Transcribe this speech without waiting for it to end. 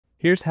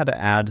Here's how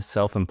to add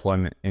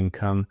self-employment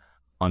income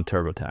on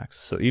TurboTax.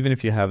 So even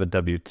if you have a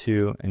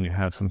W-2 and you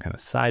have some kind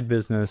of side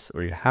business,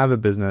 or you have a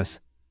business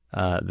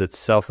that's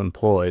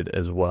self-employed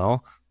as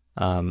well,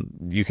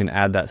 you can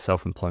add that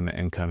self-employment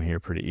income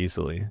here pretty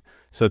easily.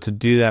 So to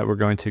do that, we're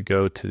going to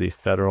go to the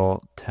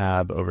federal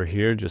tab over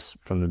here just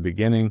from the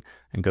beginning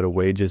and go to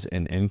wages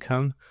and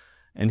income.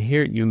 And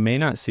here you may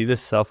not see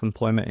this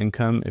self-employment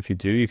income. If you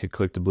do, you could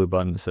click the blue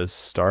button that says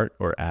start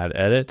or add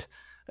edit.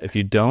 If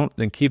you don't,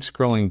 then keep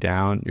scrolling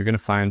down. You're going to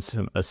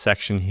find a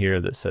section here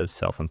that says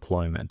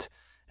self-employment.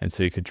 And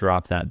so you could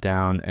drop that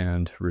down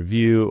and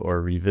review or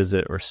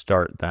revisit or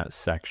start that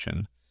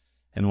section.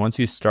 And once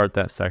you start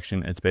that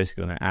section, it's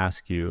basically going to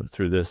ask you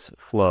through this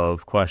flow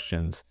of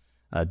questions,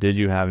 did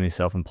you have any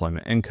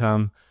self-employment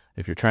income?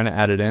 If you're trying to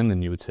add it in,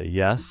 then you would say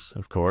yes,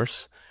 of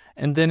course.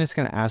 And then it's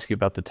going to ask you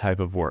about the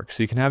type of work.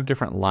 So you can have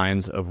different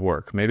lines of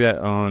work. Maybe I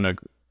own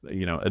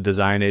a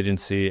design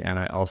agency, and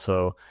I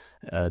also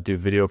do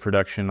video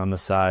production on the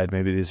side.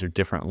 Maybe these are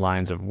different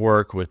lines of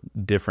work with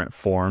different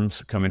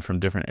forms coming from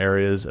different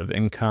areas of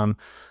income.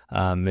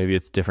 Maybe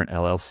it's different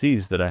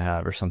LLCs that I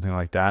have or something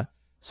like that.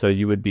 So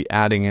you would be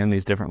adding in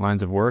these different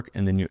lines of work,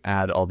 and then you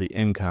add all the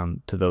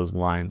income to those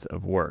lines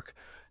of work.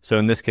 So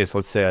in this case,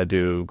 let's say I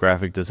do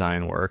graphic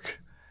design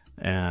work,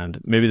 and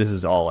maybe this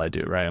is all I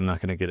do, right? I'm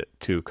not going to get it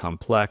too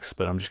complex,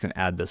 but I'm just going to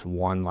add this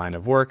one line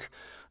of work.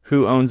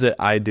 Who owns it?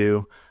 I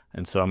do.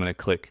 And so I'm going to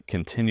click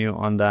continue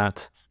on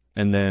that.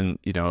 And then,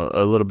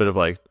 a little bit of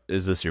like,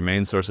 is this your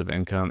main source of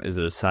income? Is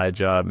it a side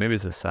job? Maybe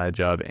it's a side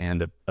job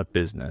and a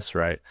business,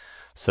 right?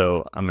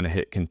 So I'm going to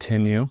hit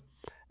continue.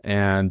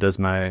 And does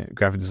my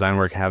graphic design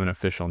work have an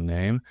official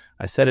name?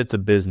 I said it's a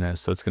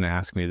business, so it's going to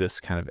ask me this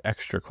kind of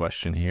extra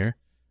question here.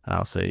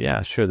 I'll say,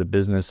 yeah, sure, the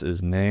business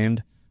is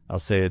named. I'll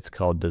say it's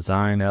called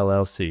Design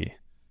LLC,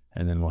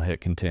 and then we'll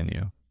hit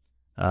continue.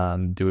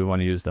 Do we want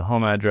to use the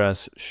home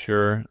address?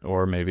 Sure,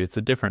 or maybe it's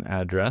a different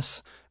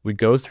address. We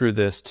go through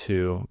this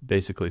to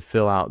basically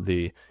fill out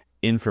the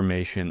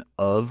information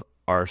of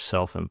our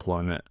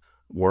self-employment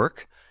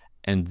work,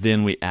 and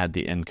then we add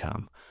the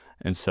income.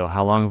 And so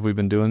how long have we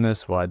been doing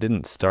this? Well, I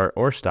didn't start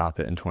or stop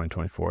it in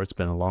 2024. It's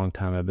been a long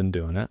time I've been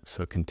doing it,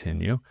 so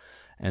continue.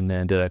 And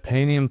then did I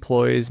pay any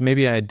employees?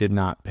 Maybe I did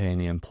not pay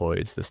any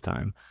employees this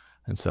time.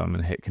 And so I'm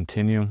going to hit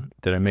continue.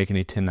 Did I make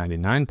any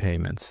 1099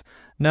 payments?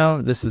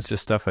 No, this is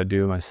just stuff I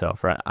do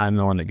myself, right? I'm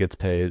the one that gets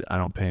paid. I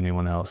don't pay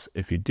anyone else.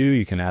 If you do,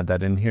 you can add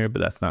that in here,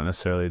 but that's not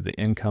necessarily the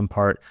income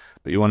part.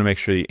 But you want to make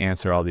sure you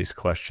answer all these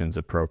questions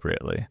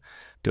appropriately.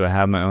 Do I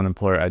have my own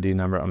employer ID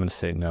number? I'm going to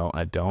say no,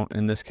 I don't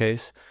in this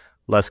case.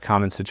 Less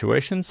common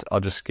situations,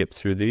 I'll just skip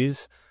through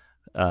these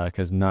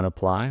because none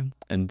apply.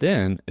 And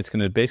then it's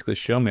going to basically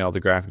show me all the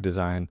graphic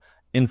design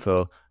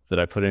info that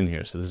I put in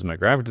here. So this is my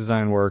graphic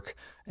design work,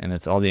 and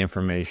it's all the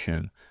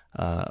information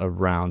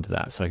around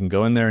that. So I can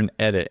go in there and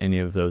edit any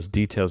of those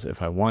details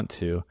if I want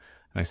to.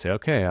 And I say,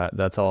 okay,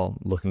 that's all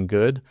looking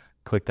good.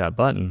 Click that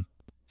button.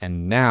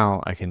 And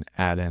now I can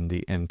add in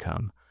the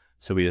income.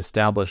 So we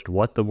established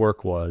what the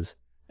work was,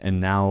 and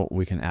now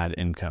we can add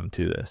income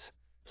to this.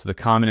 So the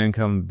common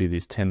income would be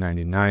these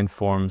 1099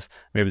 forms.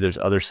 Maybe there's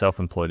other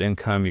self-employed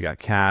income. You got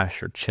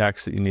cash or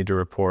checks that you need to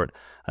report,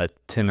 a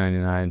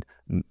 1099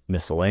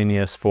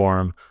 miscellaneous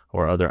form,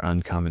 or other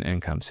uncommon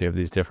income. So you have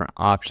these different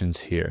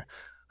options here.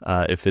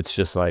 If it's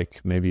just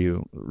like maybe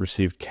you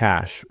received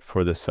cash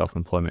for this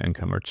self-employment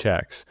income or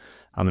checks,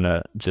 I'm going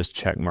to just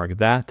check mark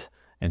that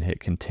and hit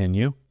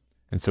continue.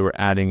 And so we're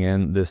adding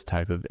in this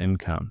type of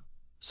income.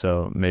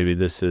 So maybe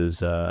this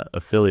is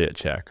affiliate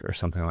check or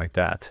something like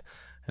that.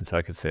 And so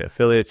I could say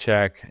affiliate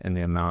check in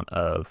the amount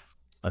of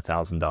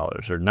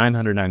 $1,000 or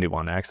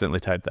 $991. I accidentally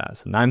typed that.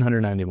 So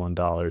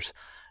 $991,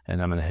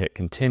 and I'm going to hit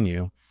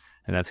continue.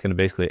 And that's going to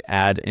basically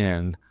add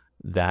in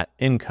that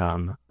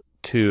income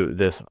to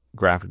this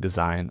graphic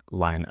design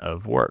line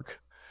of work.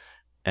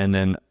 And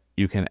then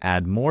you can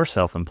add more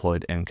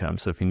self-employed income.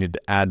 So if you need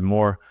to add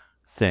more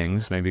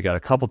things, maybe you got a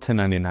couple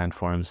 1099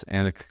 forms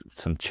and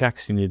some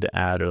checks you need to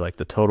add, or like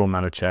the total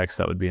amount of checks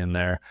that would be in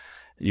there,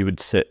 you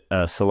would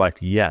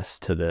select yes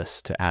to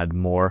this to add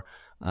more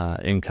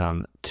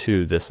income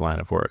to this line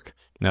of work.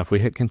 Now, if we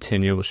hit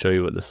continue, we'll show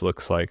you what this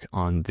looks like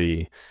on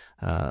the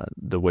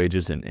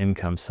wages and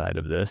income side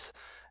of this.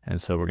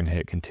 And so we're going to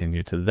hit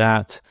continue to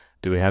that.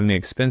 Do we have any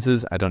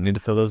expenses? I don't need to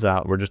fill those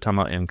out. We're just talking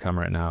about income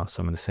right now.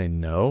 So I'm going to say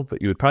no,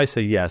 but you would probably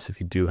say yes if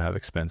you do have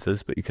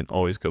expenses, but you can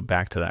always go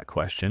back to that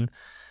question.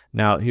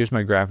 Now, here's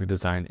my graphic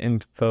design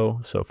info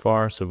so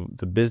far. So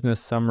the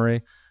business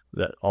summary,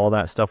 all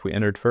that stuff we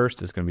entered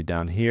first is going to be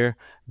down here.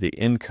 The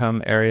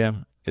income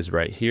area is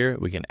right here.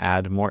 We can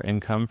add more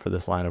income for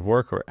this line of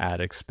work or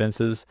add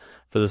expenses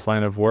for this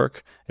line of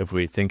work. If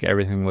we think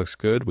everything looks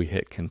good, we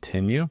hit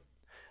continue.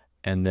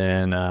 And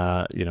then,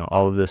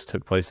 all of this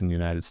took place in the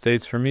United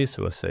States for me.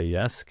 So we'll say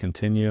yes,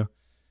 continue.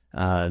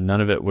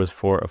 None of it was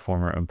for a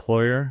former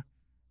employer.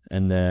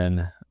 And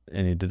then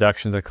any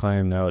deductions I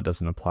claim, no, it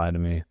doesn't apply to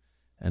me.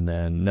 And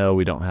then no,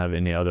 we don't have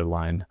any other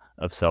line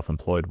of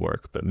self-employed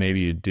work, but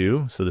maybe you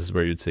do. So this is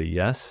where you'd say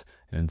yes,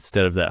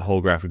 Instead of that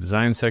whole graphic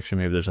design section,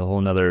 maybe there's a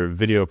whole nother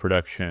video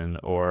production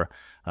or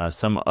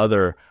some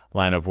other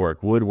line of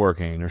work,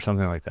 woodworking or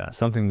something like that,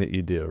 something that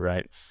you do,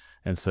 right?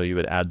 And so you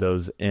would add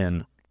those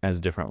in as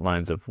different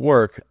lines of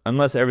work,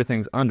 unless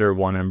everything's under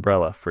one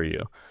umbrella for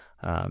you.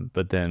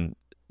 But then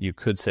you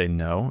could say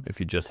no if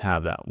you just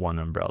have that one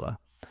umbrella.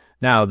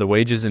 Now, the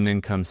wages and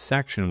income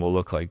section will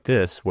look like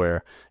this,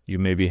 where you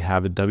maybe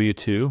have a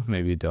W-2,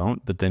 maybe you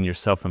don't, but then your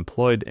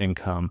self-employed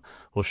income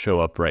will show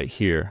up right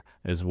here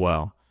as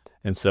well.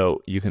 And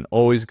so you can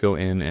always go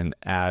in and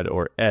add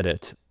or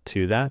edit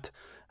to that.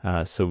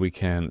 So we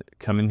can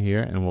come in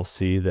here and we'll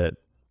see that,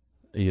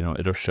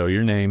 it'll show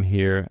your name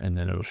here, and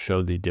then it'll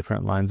show the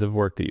different lines of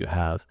work that you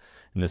have.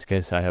 In this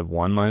case, I have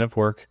one line of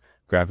work,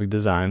 graphic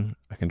design.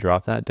 I can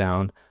drop that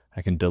down.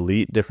 I can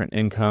delete different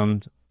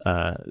income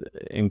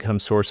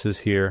sources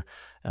here,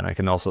 and I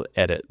can also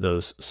edit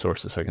those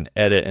sources. So I can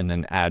edit and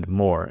then add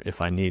more if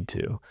I need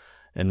to.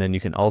 And then you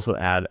can also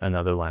add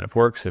another line of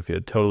work. So if you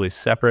have a totally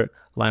separate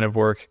line of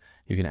work,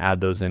 you can add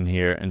those in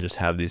here and just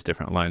have these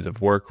different lines of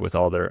work with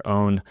all their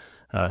own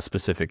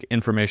specific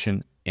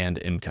information and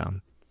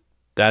income.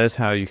 That is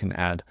how you can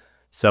add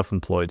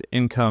self-employed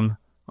income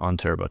on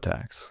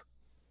TurboTax.